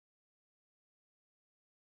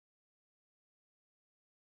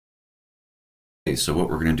Okay, so what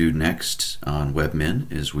we're going to do next on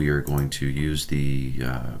Webmin is we are going to use the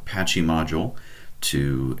Apache module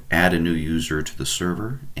to add a new user to the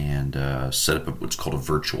server and set up what's called a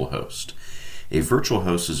virtual host. A virtual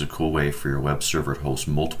host is a cool way for your web server to host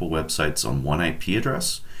multiple websites on one IP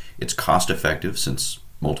address. It's cost effective since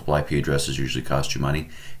multiple IP addresses usually cost you money,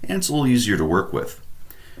 and it's a little easier to work with.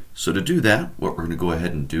 So to do that, what we're going to go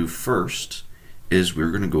ahead and do first is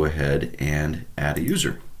we're going to go ahead and add a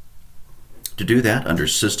user. To do that, under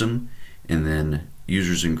System and then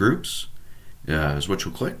Users and Groups is what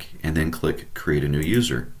you'll click, and then click Create a New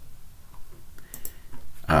User.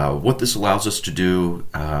 What this allows us to do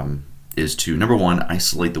is to, number one,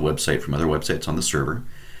 isolate the website from other websites on the server.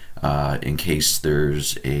 In case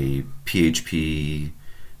there's a PHP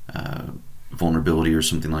vulnerability or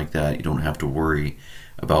something like that, you don't have to worry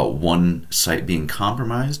about one site being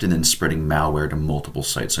compromised and then spreading malware to multiple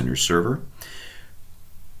sites on your server.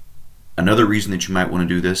 Another reason that you might want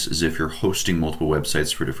to do this is if you're hosting multiple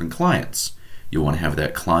websites for different clients. You'll want to have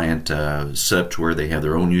that client set up to where they have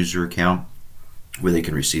their own user account, where they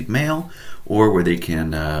can receive mail, or where they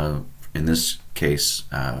can, in this case,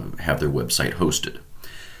 have their website hosted.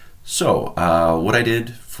 So what I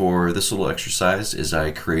did for this little exercise is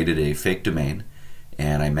I created a fake domain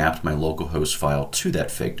and I mapped my localhost file to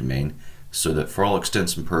that fake domain so that for all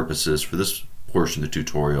intents and purposes for this portion of the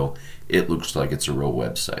tutorial it looks like it's a real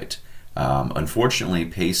website. Unfortunately,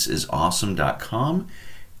 paceisawesome.com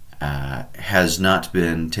has not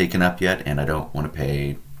been taken up yet, and I don't want to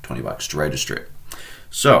pay 20 bucks to register it.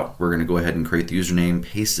 So we're going to go ahead and create the username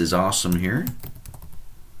paceisawesome here.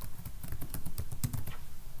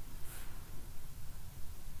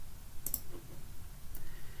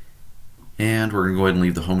 And we're going to go ahead and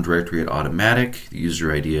leave the home directory at automatic, the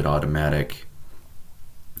user ID at automatic.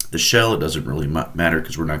 The shell, it doesn't really matter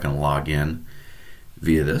because we're not going to log in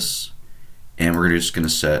via this. And we're just going to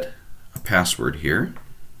set a password here.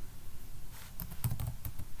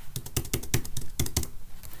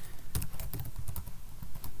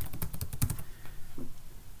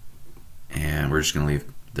 And we're just going to leave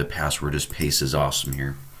the password as paceisawesome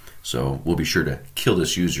here. So we'll be sure to kill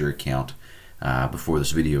this user account before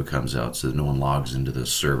this video comes out so that no one logs into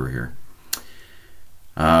this server here.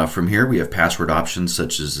 From here we have password options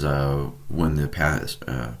such as when the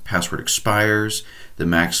password expires, the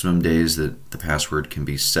maximum days that the password can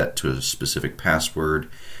be set to a specific password,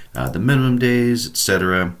 the minimum days,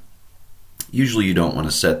 etc. Usually you don't want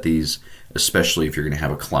to set these, especially if you're going to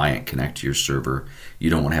have a client connect to your server. You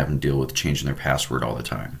don't want to have them deal with changing their password all the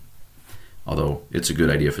time. Although it's a good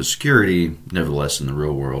idea for security, nevertheless in the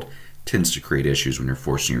real world tends to create issues when you're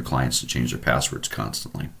forcing your clients to change their passwords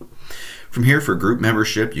constantly. From here, for group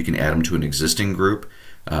membership, you can add them to an existing group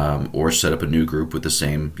or set up a new group with the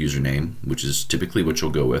same username, which is typically what you'll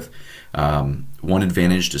go with. One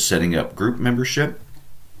advantage to setting up group membership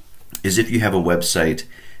is if you have a website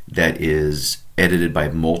that is edited by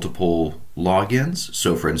multiple logins.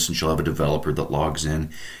 So for instance, you'll have a developer that logs in,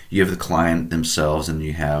 you have the client themselves, and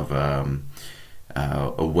you have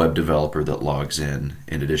a web developer that logs in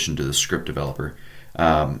addition to the script developer.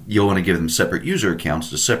 You'll want to give them separate user accounts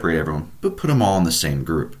to separate everyone, but put them all in the same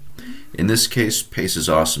group. In this case,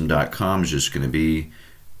 paceisawesome.com is just going to be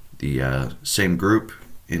the same group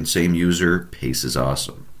and same user,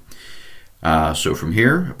 paceisawesome. So from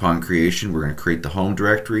here, upon creation, we're going to create the home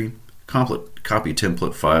directory, copy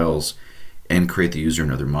template files, and create the user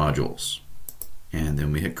and other modules. And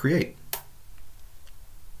then we hit create.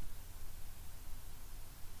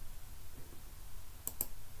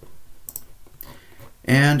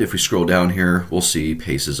 And if we scroll down here, we'll see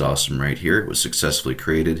paceisawesome right here. It was successfully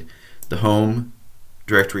created. The home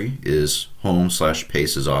directory is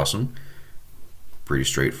home/paceisawesome. Pretty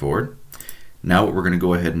straightforward. Now what we're going to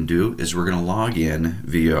go ahead and do is we're going to log in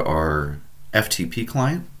via our FTP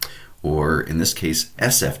client, or in this case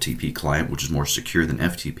SFTP client, which is more secure than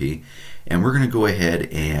FTP. And we're going to go ahead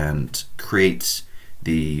and create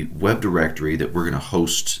the web directory that we're going to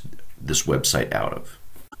host this website out of.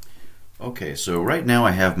 Okay, so right now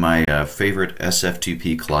I have my favorite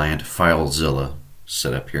SFTP client, FileZilla,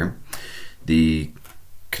 set up here. The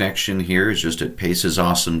connection here is just at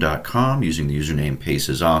paceisawesome.com using the username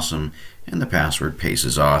paceisawesome and the password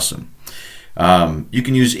paceisawesome. You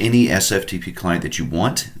can use any SFTP client that you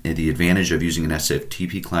want. And the advantage of using an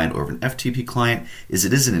SFTP client over an FTP client is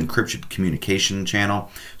it is an encrypted communication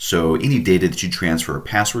channel, so any data that you transfer or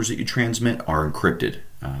passwords that you transmit are encrypted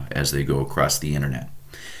as they go across the internet.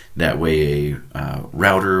 That way a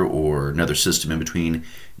router or another system in between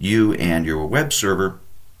you and your web server,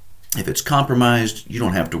 if it's compromised, you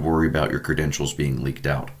don't have to worry about your credentials being leaked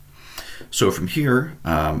out. So from here,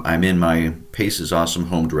 I'm in my Pace is Awesome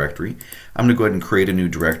home directory. I'm going to go ahead and create a new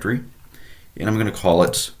directory, and I'm going to call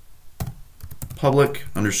it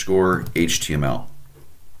public_HTML.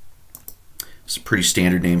 It's a pretty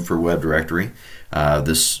standard name for a web directory.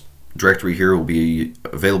 This directory here will be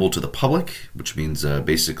available to the public, which means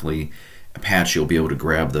basically Apache will be able to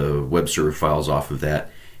grab the web server files off of that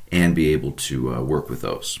and be able to work with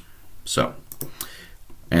those. So,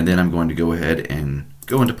 and then I'm going to go ahead and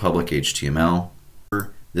go into public HTML,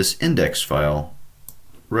 this index file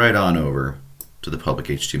right on over to the public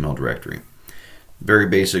HTML directory. Very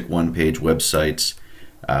basic one-page websites,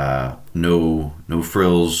 no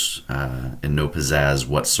frills and no pizzazz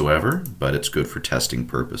whatsoever, but it's good for testing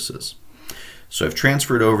purposes. So I've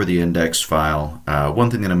transferred over the index file.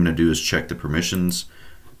 One thing that I'm going to do is check the permissions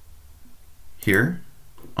here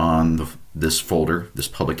on this folder, this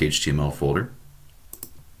public HTML folder.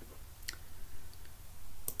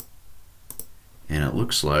 And it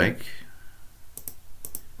looks like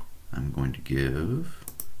I'm going to give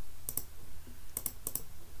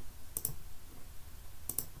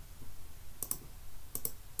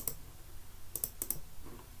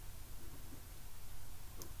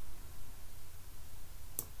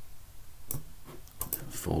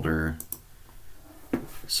folder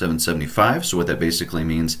 775. So what that basically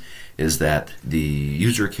means is that the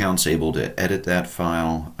user account's able to edit that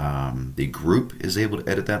file, the group is able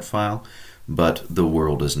to edit that file, but the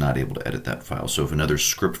world is not able to edit that file. So if another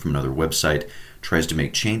script from another website tries to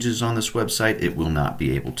make changes on this website, it will not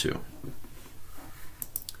be able to.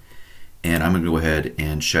 And I'm going to go ahead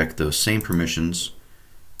and check those same permissions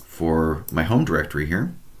for my home directory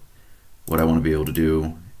here. What I want to be able to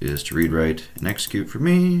do is to read, write, and execute for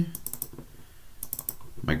me,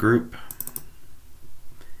 my group,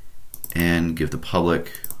 and give the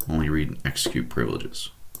public only read and execute privileges.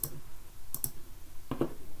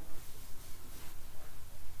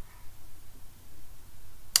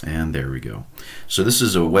 And there we go. So this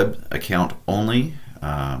is a web account only,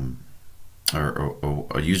 or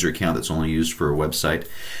a user account that's only used for a website.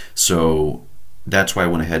 So that's why I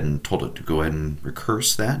went ahead and told it to go ahead and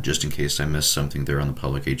recurse that, just in case I missed something there on the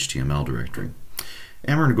public HTML directory.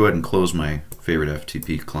 And we're going to go ahead and close my favorite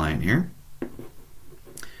FTP client here.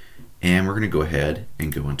 And we're going to go ahead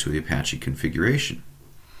and go into the Apache configuration.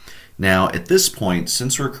 Now at this point,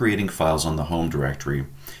 since we're creating files on the home directory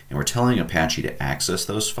and we're telling Apache to access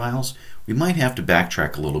those files, we might have to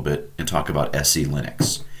backtrack a little bit and talk about SE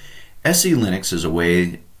Linux. SE Linux is a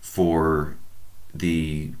way for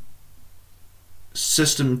the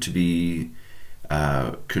system to be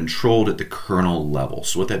controlled at the kernel level.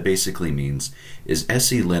 So what that basically means is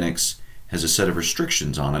SE Linux has a set of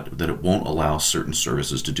restrictions on it that it won't allow certain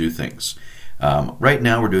services to do things. Right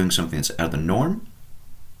now we're doing something that's out of the norm,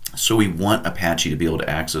 so we want Apache to be able to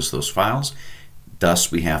access those files.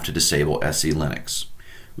 Thus we have to disable SE Linux.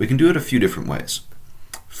 We can do it a few different ways.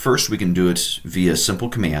 First, we can do it via a simple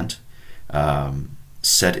command,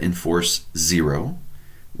 set enforce 0,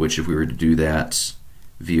 which if we were to do that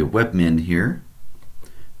via Webmin here,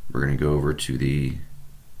 we're going to go over to the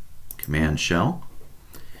command shell,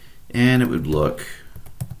 and it would look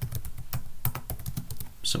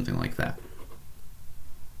something like that.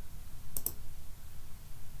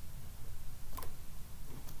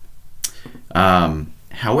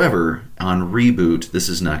 However, on reboot, this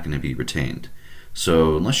is not going to be retained.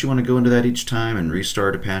 So unless you want to go into that each time and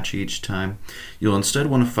restart Apache each time, you'll instead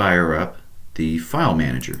want to fire up the file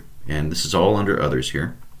manager. And this is all under others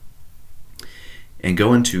here. And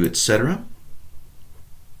go into etc.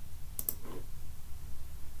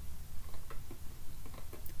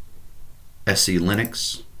 SE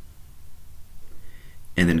Linux,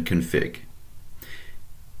 and then config.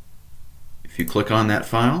 If you click on that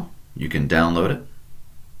file, you can download it.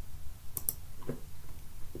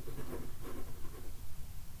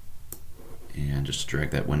 And just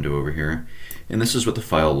drag that window over here. And this is what the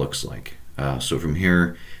file looks like. So from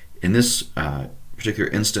here, in this particular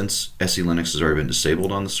instance, SE Linux has already been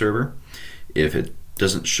disabled on the server. If it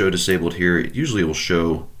doesn't show disabled here, it usually will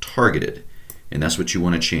show targeted. And that's what you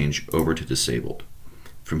want to change over to disabled.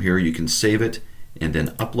 From here, you can save it and then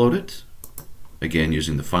upload it, again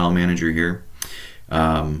using the file manager here.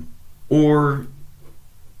 Or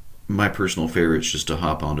my personal favorite is just to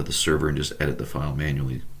hop onto the server and just edit the file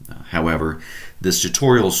manually. However, this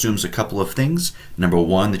tutorial assumes a couple of things. Number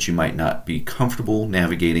one, that you might not be comfortable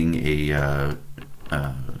navigating a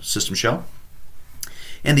system shell.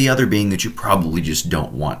 And the other being that you probably just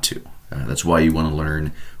don't want to. That's why you want to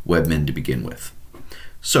learn Webmin to begin with.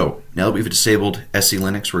 So, now that we've disabled SE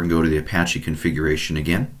Linux, we're going to go to the Apache configuration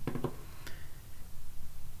again.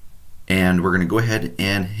 and we're going to go ahead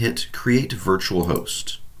and hit Create Virtual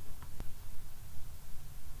Host.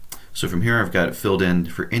 So from here I've got it filled in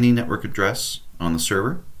for any network address on the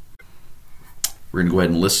server. We're going to go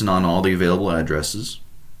ahead and listen on all the available addresses.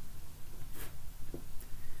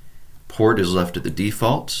 Port is left at the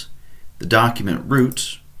default. The document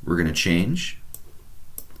root we're going to change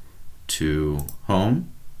to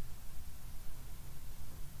home.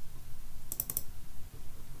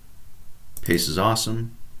 Pace is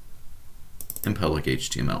awesome, and public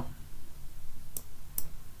HTML.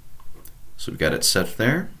 So we've got it set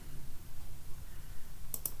there.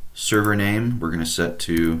 Server name we're going to set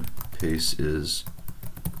to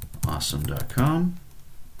paceisawesome.com.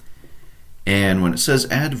 And when it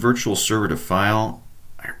says add virtual server to file,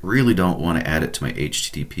 I really don't want to add it to my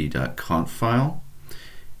http.conf file.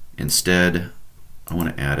 Instead, I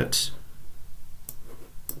want to add it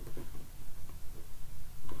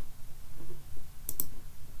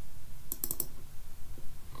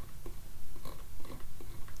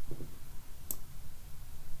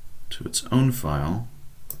to its own file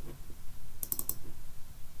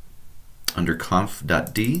under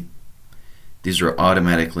conf.d. These are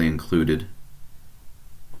automatically included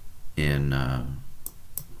in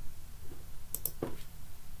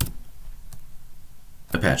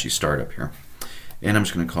Apache Startup here. And I'm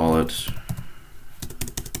just going to call it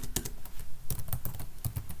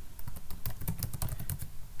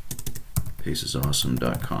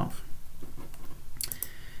paceisawesome.conf.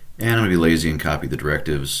 And I'm going to be lazy and copy the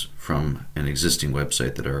directives from an existing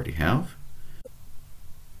website that I already have.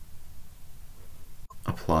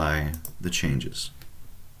 Apply the changes.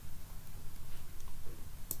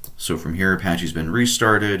 So from here, Apache's been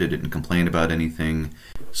restarted. It didn't complain about anything.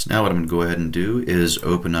 So now what I'm going to go ahead and do is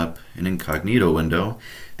open up an incognito window.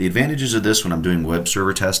 The advantages of this when I'm doing web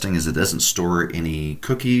server testing is it doesn't store any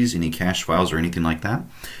cookies, any cache files, or anything like that.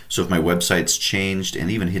 So if my website's changed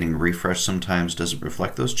and even hitting refresh sometimes doesn't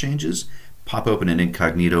reflect those changes, pop open an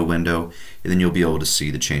incognito window and then you'll be able to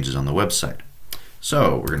see the changes on the website.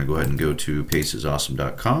 So we're going to go ahead and go to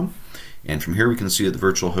paceisawesome.com, and from here we can see that the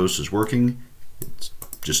virtual host is working. It's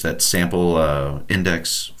just that sample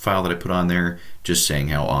index file that I put on there, just saying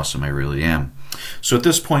how awesome I really am. So at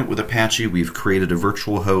this point with Apache, we've created a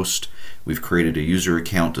virtual host, we've created a user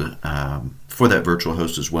account for that virtual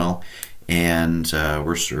host as well, and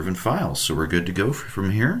we're serving files. So we're good to go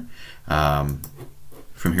from here. From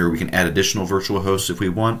here we can add additional virtual hosts if we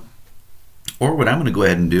want. Or what I'm going to go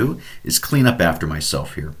ahead and do is clean up after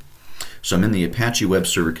myself here. So I'm in the Apache web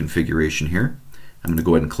server configuration here. I'm going to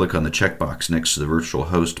go ahead and click on the checkbox next to the virtual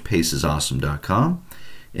host paceisawesome.com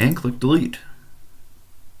and click delete.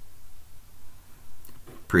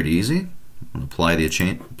 Pretty easy. I'm going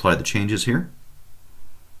to apply the changes here.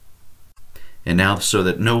 And now, so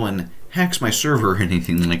that no one hacks my server or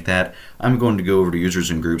anything like that, I'm going to go over to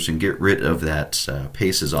users and groups and get rid of that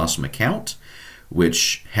Pace is Awesome account,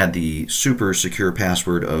 which had the super secure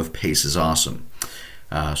password of Pace is Awesome.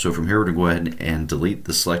 So from here we're going to go ahead and delete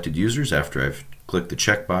the selected users after I've clicked the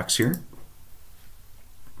checkbox here.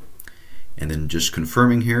 And then just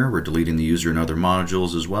confirming here, we're deleting the user and other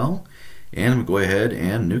modules as well. And I'm going to go ahead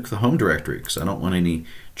and nuke the home directory because I don't want any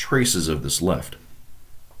traces of this left.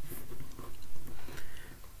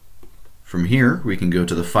 From here we can go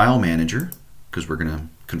to the file manager because we're going to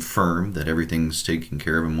confirm that everything's taken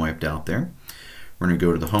care of and wiped out there. We're going to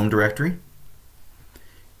go to the home directory,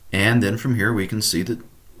 and then from here we can see that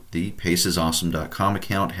the paceisawesome.com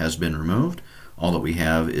account has been removed. All that we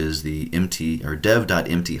have is the empty or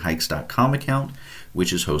dev.emptyhikes.com account,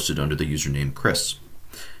 which is hosted under the username Chris.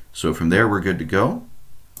 So from there we're good to go.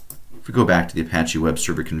 If we go back to the Apache web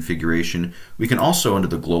server configuration, we can also, under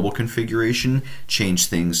the global configuration, change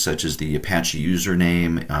things such as the Apache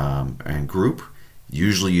username and group.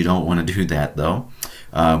 Usually you don't want to do that though.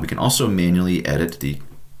 We can also manually edit the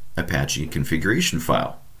Apache configuration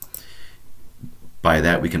file. By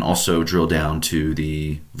that we can also drill down to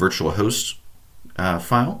the virtual host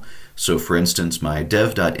file. So for instance, my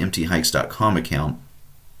dev.emptyhikes.com account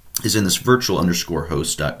is in this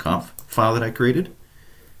virtual_host.conf file that I created.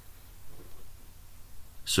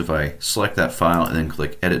 So if I select that file and then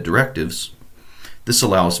click Edit Directives, this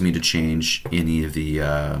allows me to change any of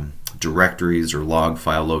the directories or log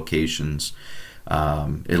file locations.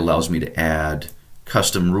 It allows me to add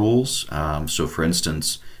custom rules. So for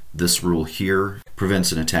instance, this rule here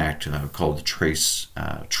prevents an attack called the trace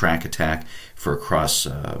track attack for a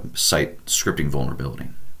cross-site scripting vulnerability.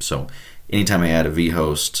 So anytime I add a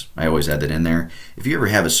vhost, I always add that in there. If you ever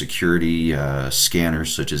have a security scanner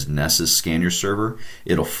such as Nessus scan your server,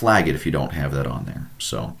 it'll flag it if you don't have that on there.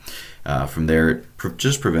 So from there, it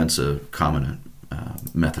just prevents a common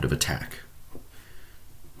method of attack.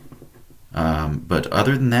 But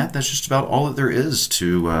other than that, that's just about all that there is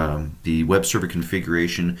to the web server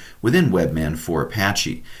configuration within Webmin for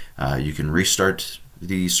Apache. You can restart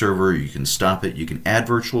the server, you can stop it, you can add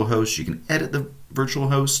virtual hosts, you can edit the virtual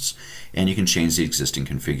hosts, and you can change the existing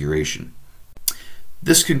configuration.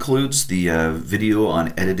 This concludes the video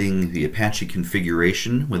on editing the Apache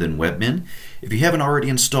configuration within Webmin. If you haven't already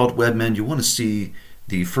installed Webmin, you'll want to see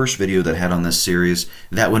the first video that I had on this series.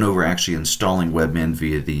 That went over actually installing Webmin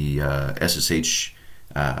via the SSH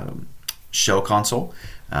shell console.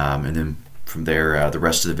 And then from there, the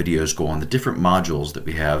rest of the videos go on the different modules that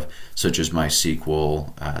we have, such as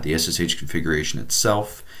MySQL, the SSH configuration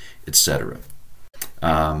itself, etc.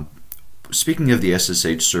 Speaking of the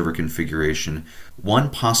SSH server configuration, one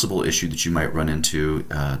possible issue that you might run into,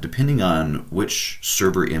 depending on which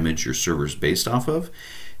server image your server is based off of,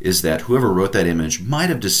 is that whoever wrote that image might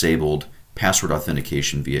have disabled password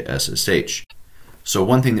authentication via SSH. So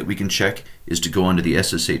one thing that we can check is to go into the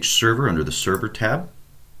SSH server under the Server tab,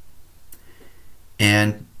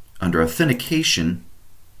 and under Authentication,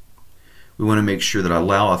 we want to make sure that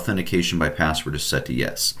Allow Authentication by Password is set to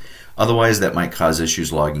Yes. Otherwise, that might cause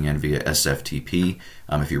issues logging in via SFTP.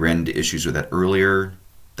 If you ran into issues with that earlier,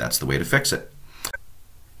 that's the way to fix it.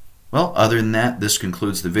 Well, other than that, this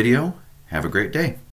concludes the video. Have a great day.